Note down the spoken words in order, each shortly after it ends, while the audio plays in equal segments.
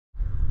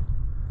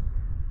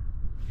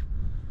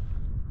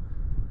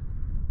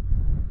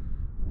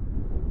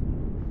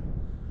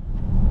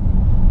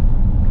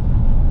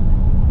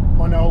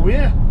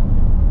way.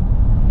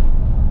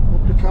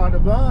 Up to Carter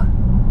Bar.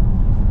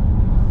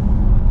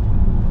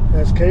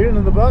 There's Ciaran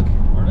in the back.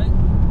 Alright.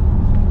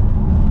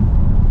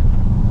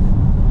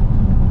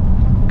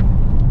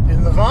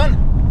 In the van.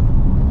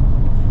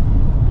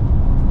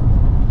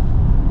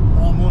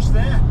 Almost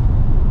there.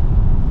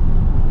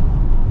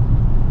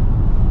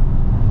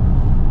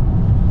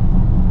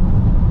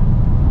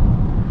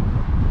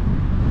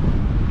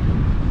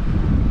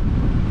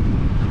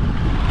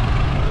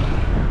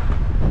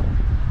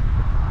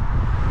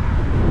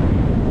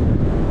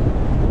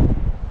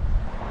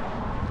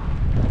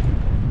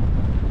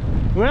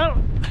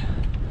 Well,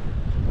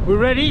 we're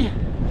ready.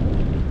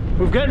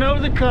 We've gotten out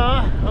of the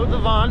car, out of the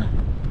van,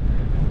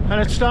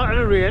 and it's starting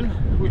to rain,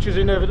 which is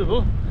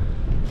inevitable.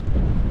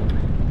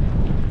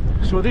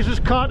 So this is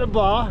Carter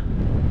Bar.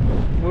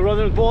 We're on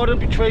the border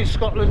between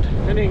Scotland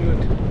and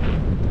England.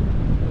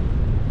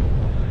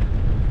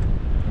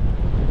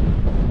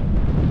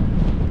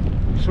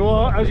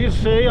 So as you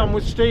see, I'm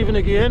with Stephen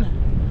again,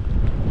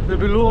 the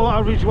below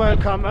average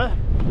wild camper,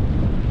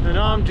 and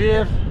I'm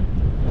Dave,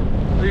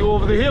 the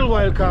over the hill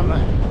wild camper.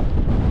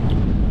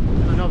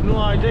 And I've no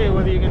idea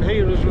whether you can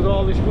hear us with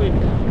all this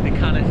wind. I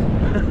can it.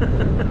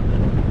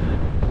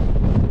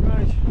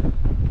 Right,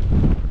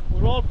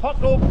 we're all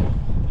packed up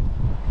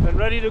and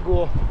ready to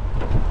go.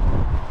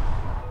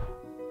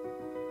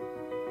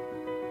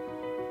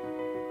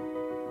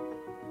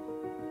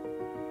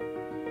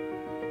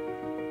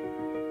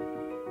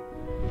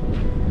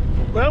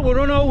 Well, we're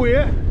on our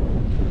way.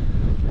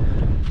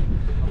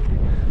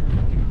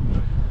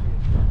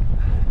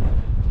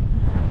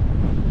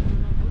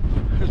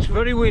 It's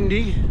very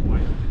windy,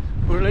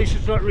 but at least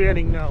it's not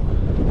raining now.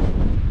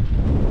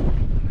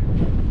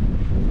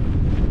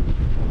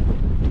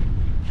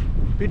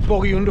 Bit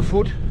boggy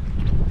underfoot.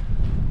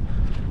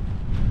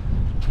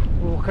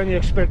 Well, what can you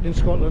expect in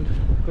Scotland?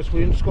 Because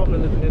we're in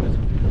Scotland at the minute.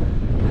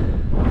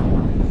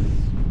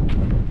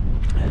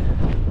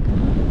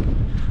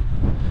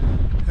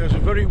 There's a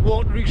very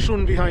watery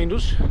sun behind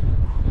us.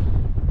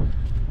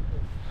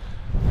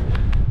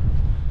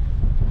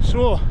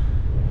 So,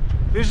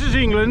 this is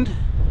England.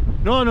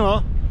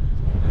 No,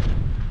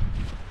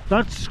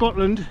 that's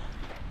Scotland,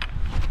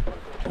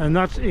 and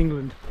that's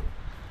England.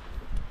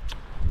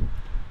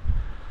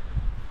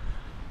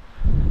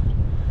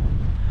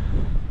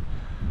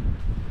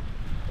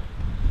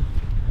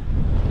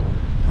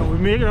 And we're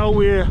making our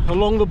way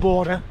along the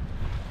border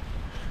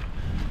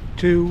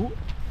to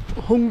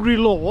Hungry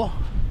Law,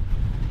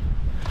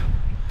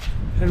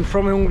 and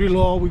from Hungry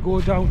Law we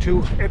go down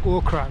to Echo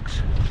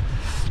Crags.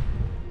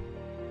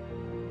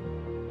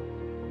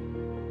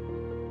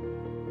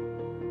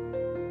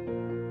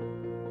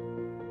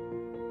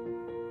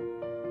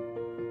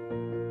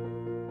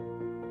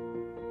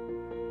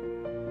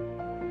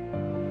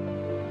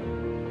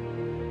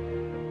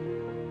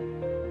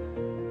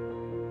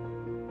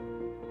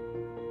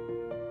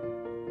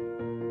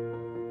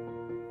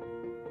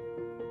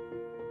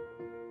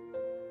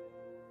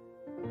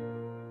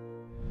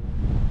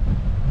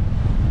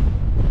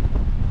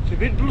 It's a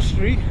bit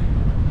blustery,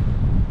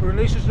 but at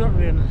least it's not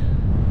raining.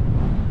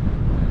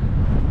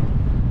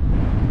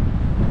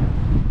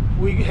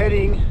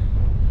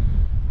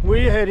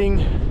 We're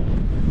heading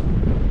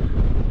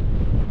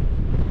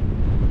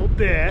up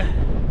there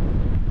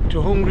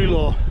to Hungry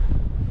Law.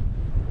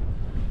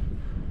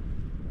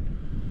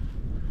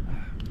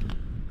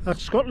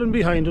 That's Scotland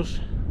behind us,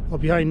 or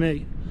behind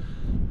me.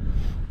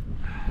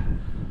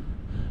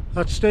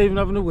 That's Stephen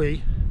having a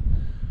wee,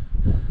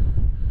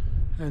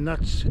 and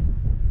that's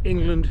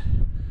England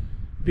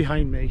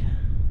behind me,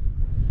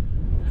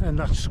 and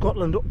that's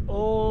Scotland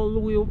all the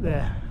way up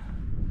there.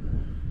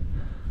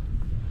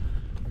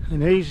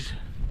 And these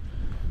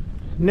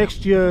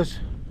next year's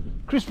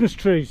Christmas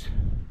trees,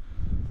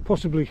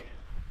 possibly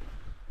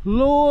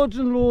loads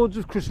and loads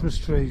of Christmas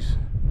trees.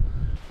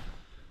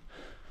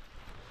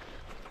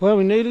 Well,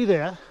 we're nearly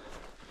there.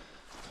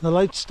 The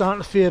light's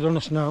starting to fade on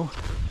us now,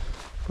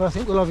 but I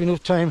think we'll have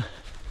enough time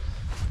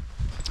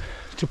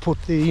to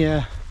put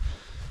the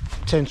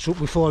tents up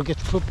before it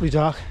gets properly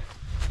dark.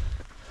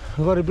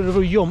 I've had a bit of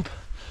a jump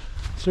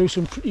through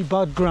some pretty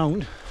bad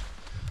ground,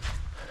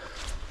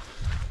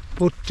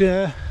 but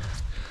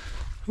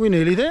we're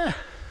nearly there.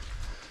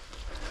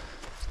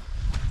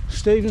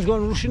 Stephen's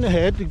gone rushing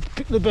ahead to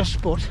pick the best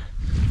spot.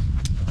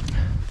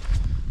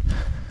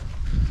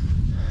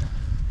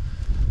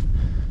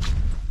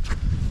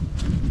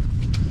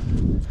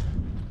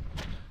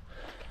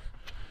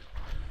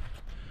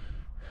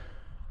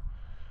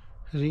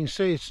 As you can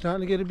see, it's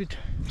starting to get a bit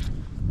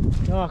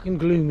dark and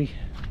gloomy.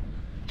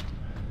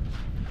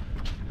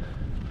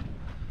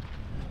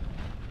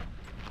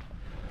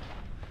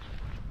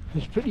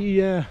 It's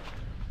pretty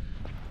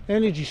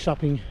energy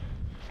sapping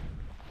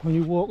when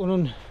you're walking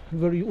on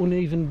very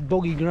uneven,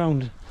 boggy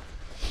ground.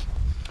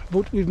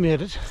 But we've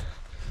made it,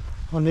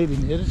 or nearly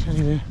made it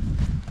anyway.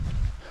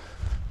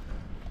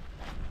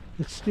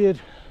 It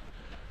stayed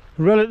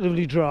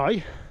relatively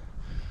dry.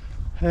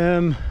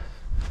 There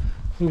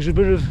was a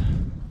bit of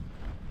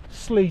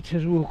sleet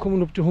as we were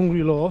coming up to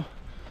Hungry Law,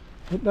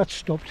 but that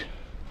stopped.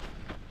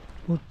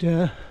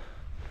 But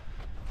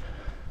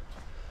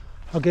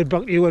I'll get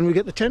back to you when we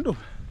get the tent up.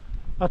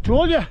 I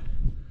told you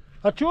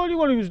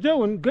what he was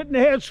doing, getting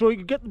ahead so he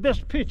could get the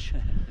best pitch.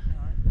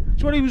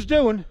 That's what he was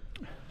doing.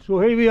 So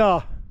here we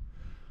are,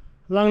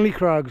 Langley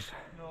Crags.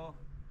 No.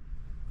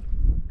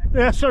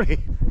 Yeah, sorry,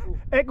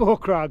 Echo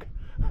Crag.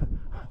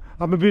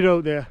 I'm a bit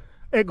out there.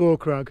 Echo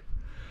Crag.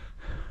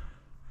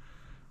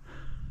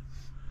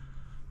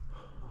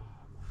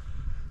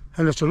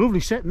 And it's a lovely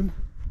setting.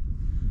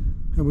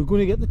 And we're going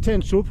to get the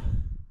tents up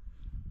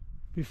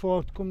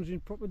before it comes in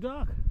proper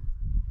dark.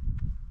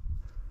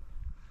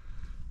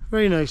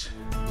 Very nice.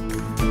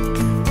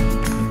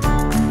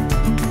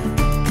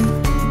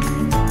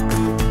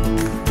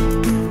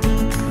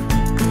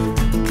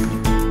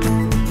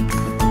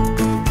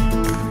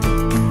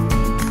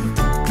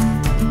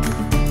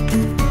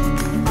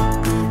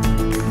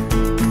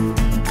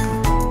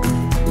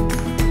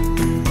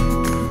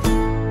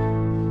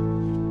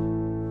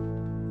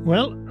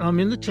 Well, I'm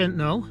in the tent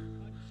now.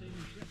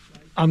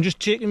 I'm just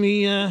taking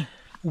me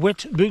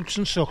wet boots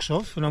and socks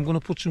off, and I'm going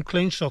to put some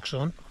clean socks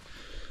on.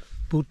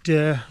 But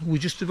we're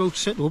just about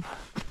settled.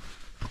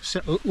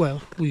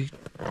 Well, we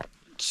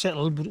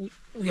settled, but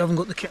we haven't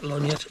got the kettle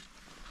on yet.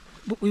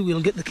 But we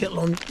will get the kettle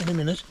on in a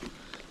minute.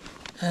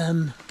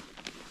 My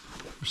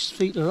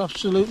feet are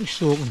absolutely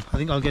soaking. I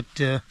think I'll get,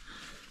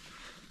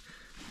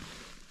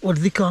 what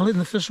do they call it in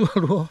the First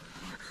World War?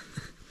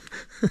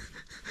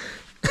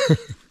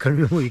 Can't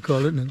remember what you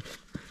call it now.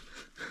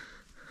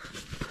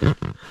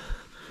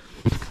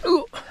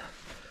 Oh,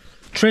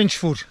 trench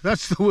foot,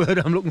 that's the word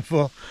I'm looking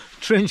for.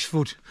 Trench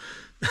foot.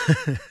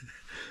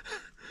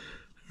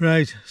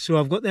 Right, so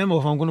I've got them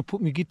off. I'm going to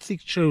put my git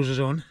thick trousers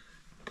on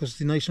because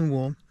they're nice and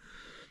warm,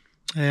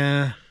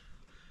 and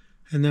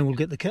then we'll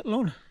get the kettle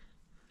on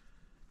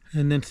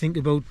and then think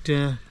about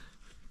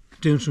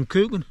doing some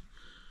cooking,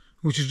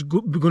 which is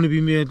going to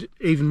be made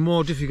even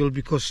more difficult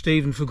because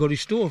Stephen forgot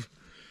his stove,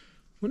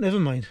 but never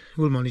mind,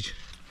 we'll manage.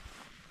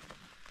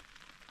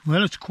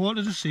 Well, it's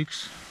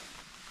 6:15.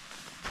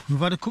 We've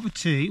had a cup of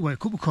tea, well, a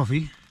cup of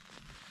coffee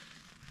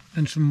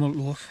and some malt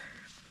loaf,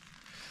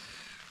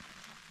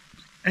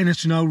 and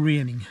it's now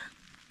raining.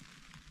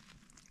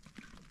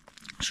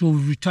 So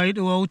we've retired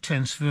to our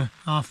tents for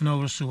half an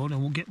hour or so,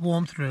 and we'll get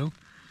warm through,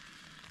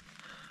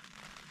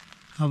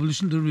 have a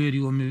listen to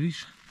radio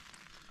movies,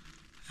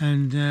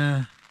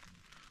 and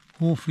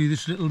hopefully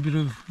this little bit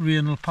of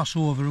rain will pass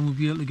over and we'll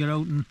be able to get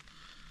out and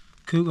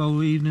cook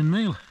our evening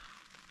meal,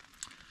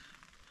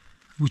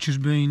 which has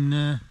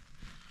been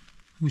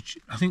which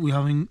I think we're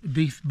having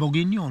beef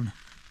bourguignon,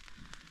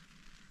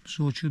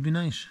 so it should be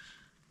nice.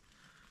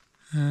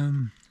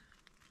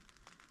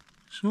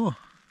 So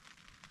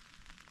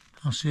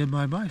I'll say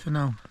bye bye for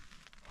now.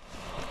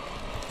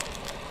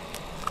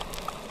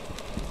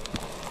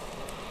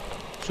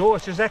 So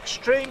it is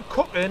extreme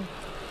cooking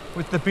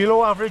with the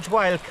below average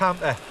wild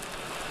camper.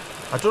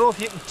 I don't know if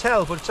you can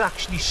tell, but it's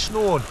actually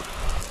snowing.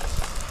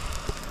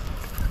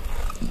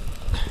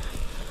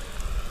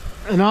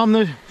 And I'm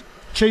the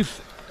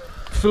chief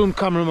film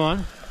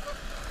cameraman,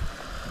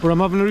 but I'm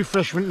having a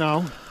refreshment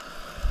now.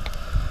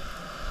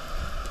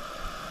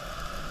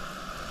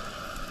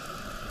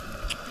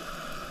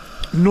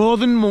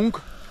 Northern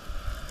Monk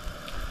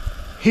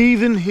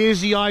Heathen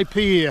Hazy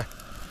IPA,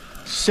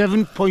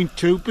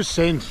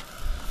 7.2%.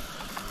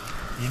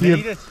 You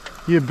need it.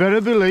 You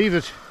better believe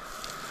it.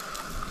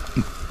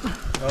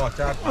 Oh,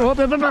 Dad, man. Oh,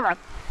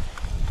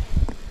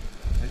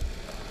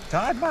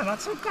 Dad, man,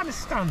 that's not going to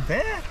stand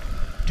there.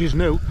 it is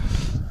now.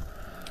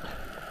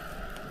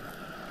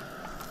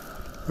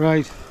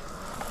 Right.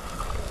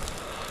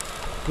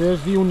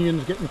 There's the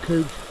onions getting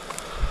cooked.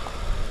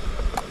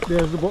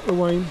 There's the bottle of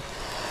wine.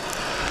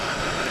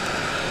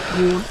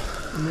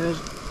 And there's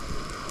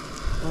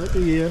right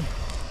here.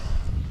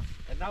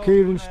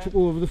 Ciaran's took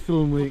over the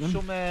film weekend.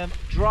 Some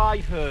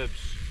dried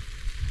herbs,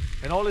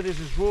 and all it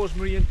is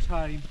rosemary and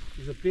thyme.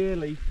 There's a bay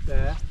leaf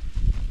there,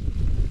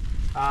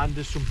 and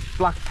there's some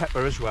black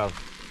pepper as well.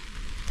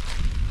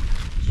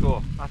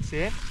 So that's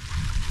it.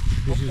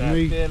 This is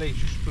me. Bay leaf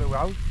just flew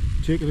out.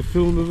 Taking a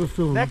film of a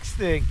film. Next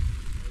thing.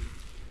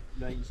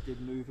 Lines did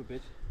move a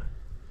bit.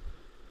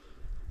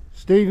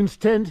 Stephen's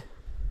tent.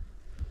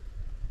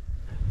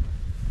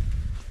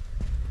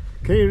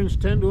 Ciaran's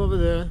tent over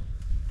there.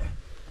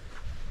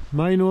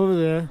 Mine over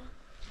there.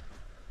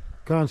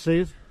 Can't see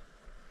it.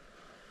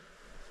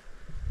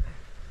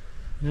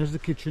 There's the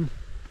kitchen.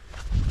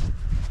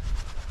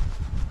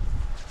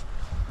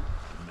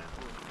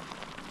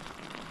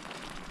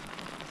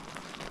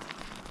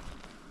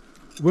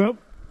 Well,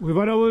 we've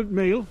had our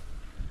meal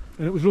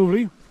and it was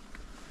lovely.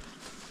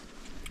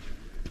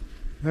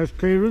 There's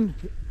Ciaran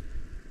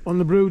on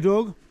the brew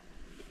dog.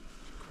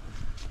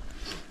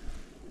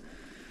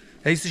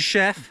 He's the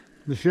chef.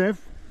 The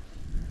chef.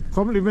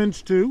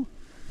 Compliments too.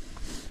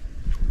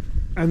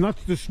 And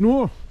that's the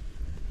snow.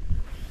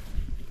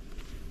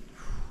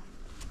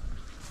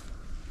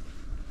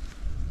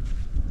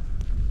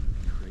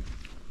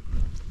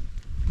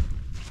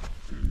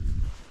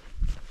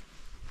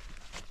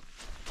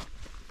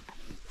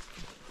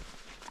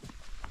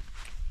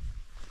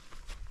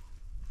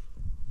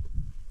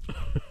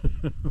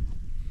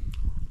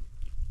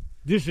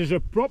 This is a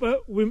proper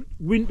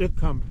winter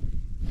camp.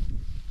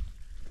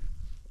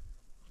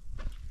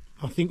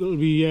 I think it'll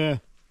be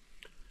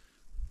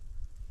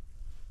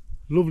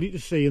lovely to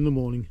see in the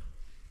morning.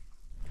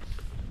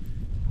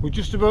 We're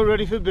just about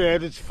ready for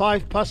bed. It's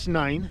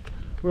 9:05.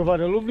 We've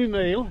had a lovely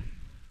meal.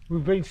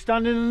 We've been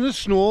standing in the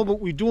snow, but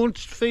we don't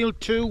feel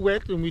too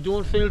wet and we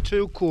don't feel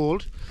too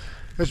cold.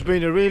 It's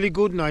been a really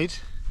good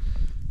night.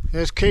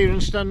 There's Ciaran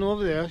standing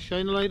over there.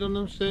 Shine a light on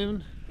them,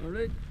 Stephen.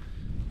 Alright.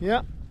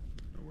 Yeah.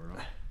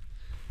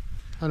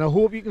 And I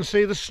hope you can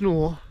see the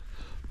snow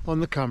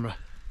on the camera,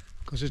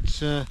 because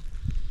it's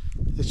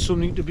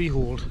something to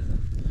behold.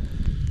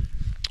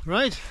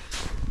 Right,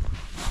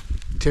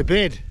 to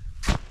bed.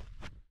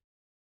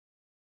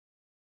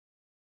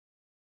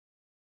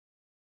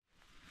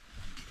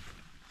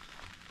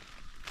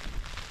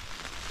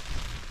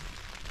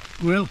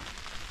 Well,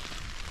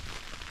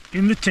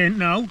 in the tent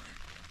now.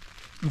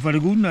 We've had a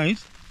good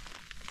night.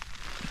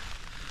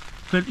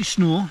 Plenty of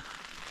snow.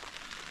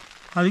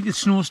 I think the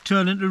snow's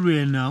turning to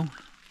rain now.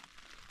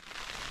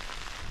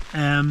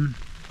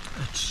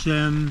 It's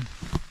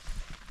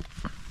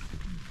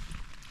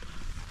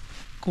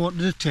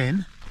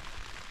 9:45,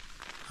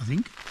 I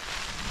think.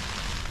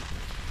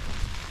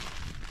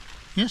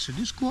 Yes, it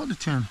is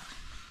 9:45.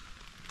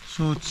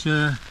 So it's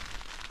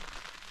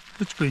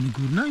been a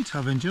good night.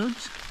 I've enjoyed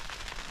it.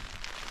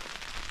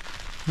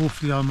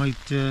 Hopefully I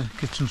might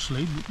get some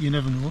sleep, but you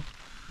never know.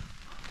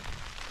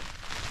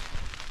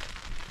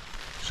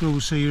 So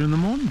we'll see you in the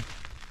morning.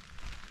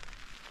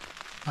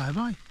 Bye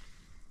bye.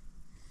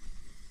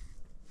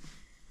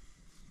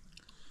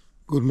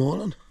 Good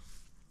morning.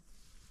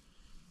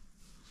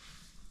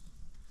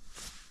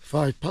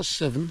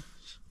 7:05.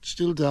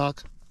 Still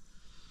dark.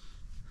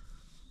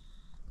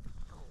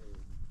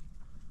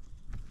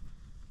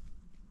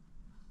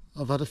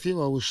 I've had a few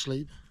hours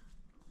sleep.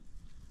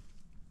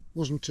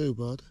 Wasn't too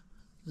bad.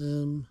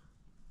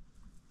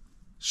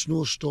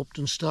 Snow stopped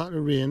and started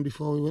to rain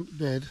before we went to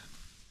bed,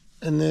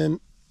 and then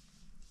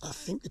I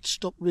think it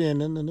stopped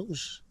raining, and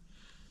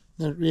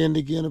then it rained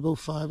again about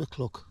 5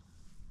 o'clock.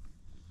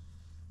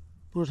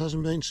 But it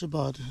hasn't been so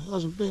bad. It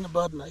hasn't been a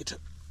bad night.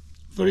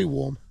 Very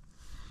warm.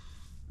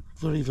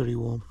 Very, very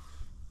warm.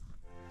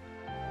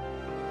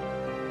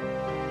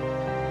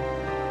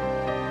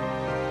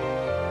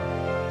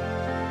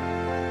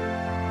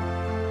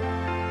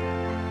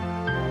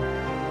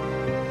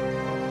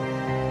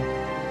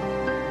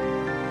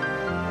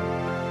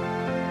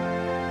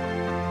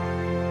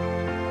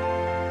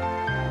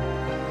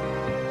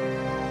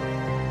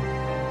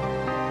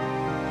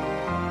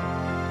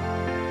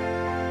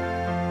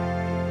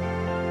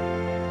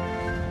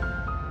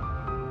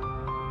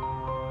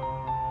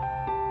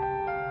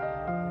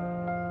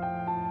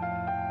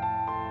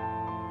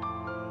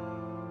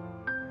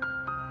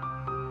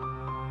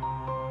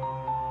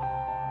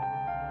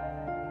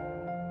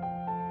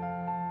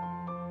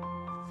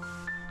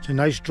 It's a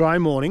nice dry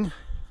morning.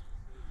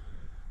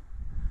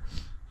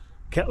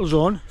 Kettle's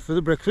on for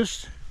the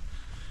breakfast.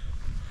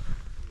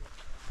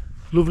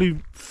 Lovely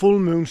full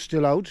moon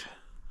still out.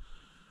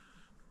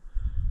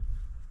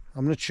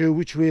 I'm not sure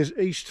which way is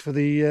east for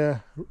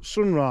the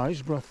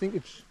sunrise, but I think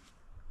it's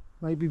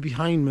maybe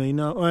behind me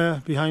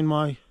now. Behind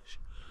my...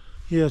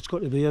 Yeah, it's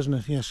got to be, hasn't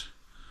it? Yes.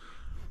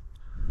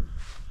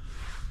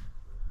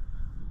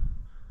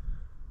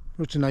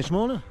 But it's a nice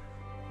morning.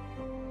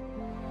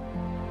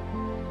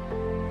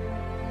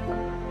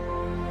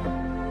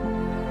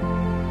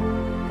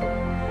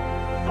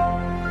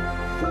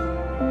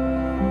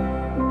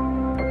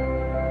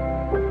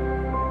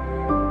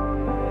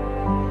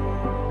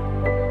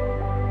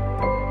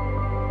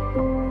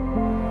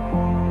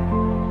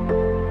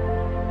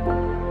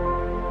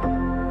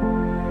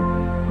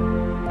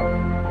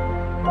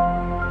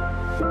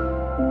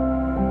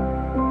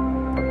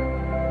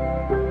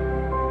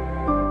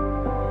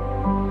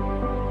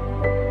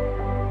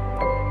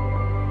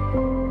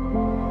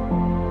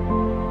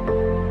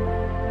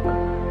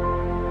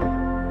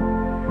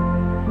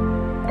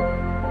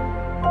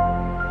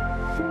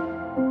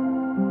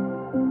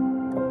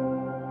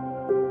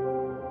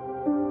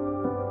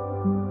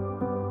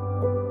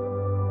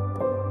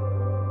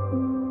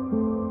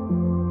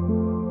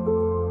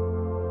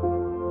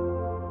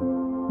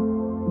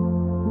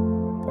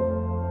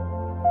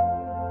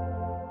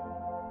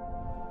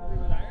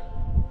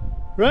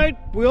 Right,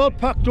 we all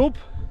packed up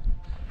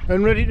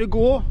and ready to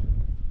go.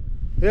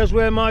 There's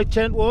where my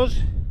tent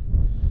was.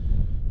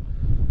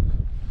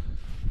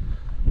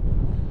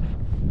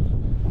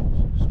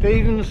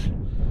 Stephen's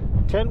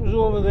tent was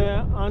over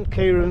there and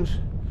Ciaran's,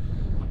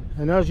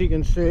 and as you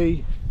can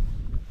see,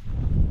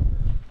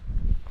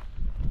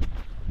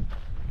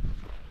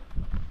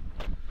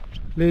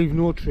 leave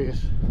no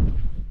trace.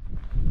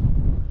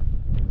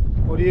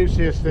 What do you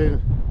say, Stephen?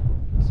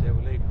 I say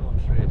we leave no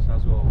trace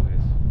as always.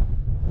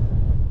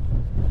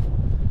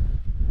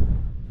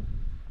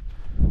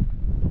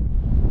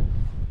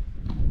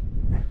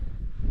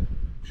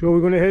 So we're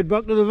going to head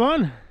back to the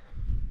van.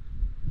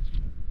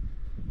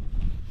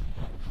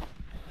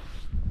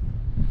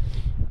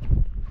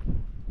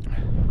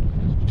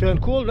 It's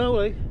turned cold now,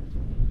 eh?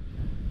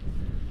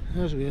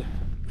 There's we.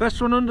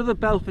 First one under the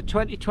belt for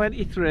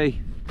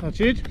 2023. That's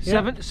it.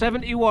 Yeah.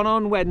 71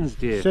 on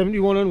Wednesday.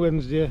 71 on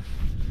Wednesday.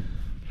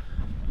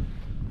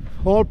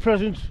 All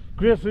presents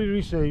gratefully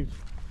received.